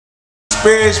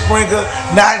Sperry Sprinkle,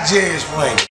 not Jerry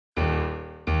Sprinkle.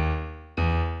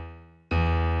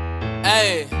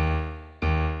 Hey,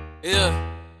 yeah.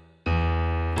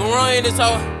 Goonroy in this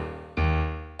hoe.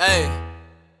 Hey,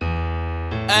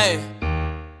 hey,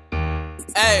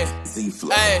 hey,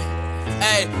 hey.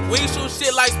 Hey, we shoot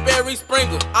shit like Sperry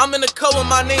Sprinkle. I'm in the cut with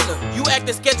my Nina. You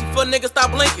acting sketchy for niggas,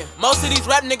 stop blinking. Most of these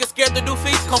rap niggas scared to do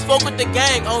features. Come fuck with the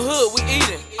gang, on hood, we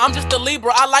eatin'. I'm just a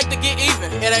Libra, I like to get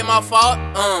even. It ain't my fault,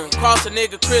 cross a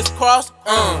nigga crisscross,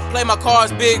 play my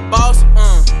cards, big boss,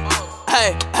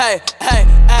 Hey, hey, hey,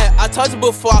 hey, I told you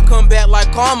before I come back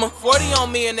like karma. 40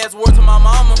 on me and that's word to my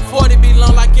mama. 40 be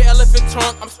long like your elephant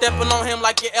trunk. I'm stepping on him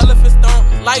like your elephant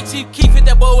stomp. Like Chief Keef, hit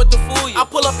that boy with the fool you. I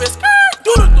pull up and skirt,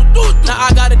 now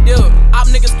I got a deal. Op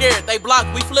niggas scared, they block,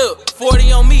 we flip.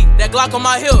 40 on me, that Glock on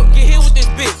my hip. Get hit with this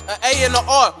bitch, an A and a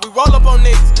R. We roll up on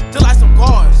niggas, till like some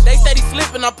cars. They steady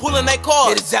slipping, I'm pulling they cars.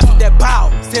 Hit his ass with that bow,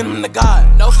 send him to God.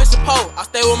 No fish and pole, I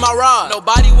stay with my rod.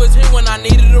 Nobody was here when I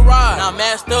needed a ride. Now I'm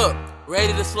masked up,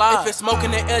 ready to slide. If it's smoke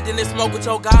in the air, then it's smoke with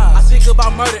your guy. I think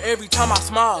about murder every time I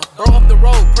smile. Bro up the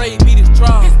road, pray he beat his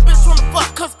trial. This bitch wanna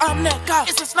fuck cause I'm that guy.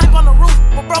 It's a snipe on the roof,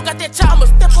 but bro got that child. I'ma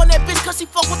step on that bitch cause she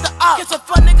fuck with the op. Catch a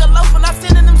fuck nigga loaf and I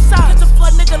sending them shots. Catch a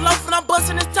fuck nigga loaf and I'm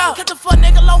busting his top. Catch a fuck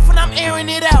nigga loaf and I'm airing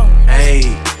it out. Hey,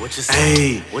 what you say?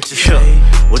 Hey, what you say?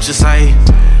 What you say?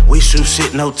 We shoot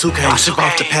shit, no 2K. I ship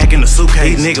off the pack in the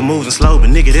suitcase. These nigga moving slow, but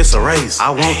nigga, this a race. I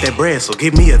want that bread, so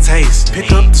give me a taste. Pick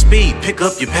up the speed, pick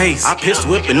up your pace. I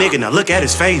pistol whip a nigga, now look at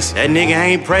his face. That nigga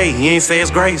ain't pray, he ain't say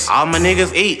his grace. All my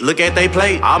niggas eat, look at they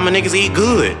plate. All my niggas eat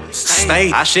good.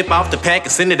 Stay. I ship off the pack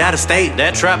and send it out of state.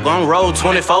 That trap gon' roll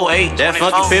 24/8. That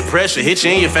fucking pit pressure hit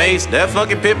you in your face. That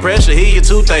fucking pit pressure hit your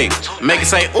toothache. Make it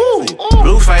say ooh,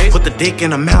 blue face. Put the dick in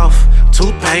the mouth.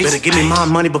 Toothpaste. Better give me my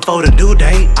money before the due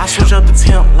date. I switch up the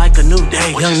temp like a new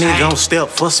day. Young nigga gon' step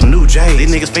for some new J's. These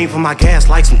niggas fiend for my gas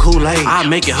like some Kool-Aid. I'll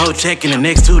make it whole check in the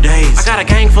next 2 days. I got a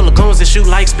gang full of goons that shoot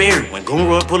like Sperry. When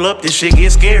Goonroy pull up, this shit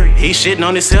get scary. He shitting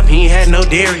on himself, he ain't had no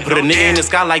dairy. Put a nigga in the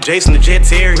sky like Jason the Jet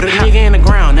Terry. Put a nigga in the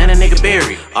ground, and a nigga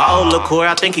buried. Uh-oh, look Corey,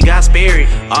 I think he got Sperry.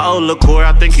 Uh-oh, look Corey,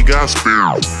 I think he got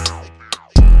Sperry.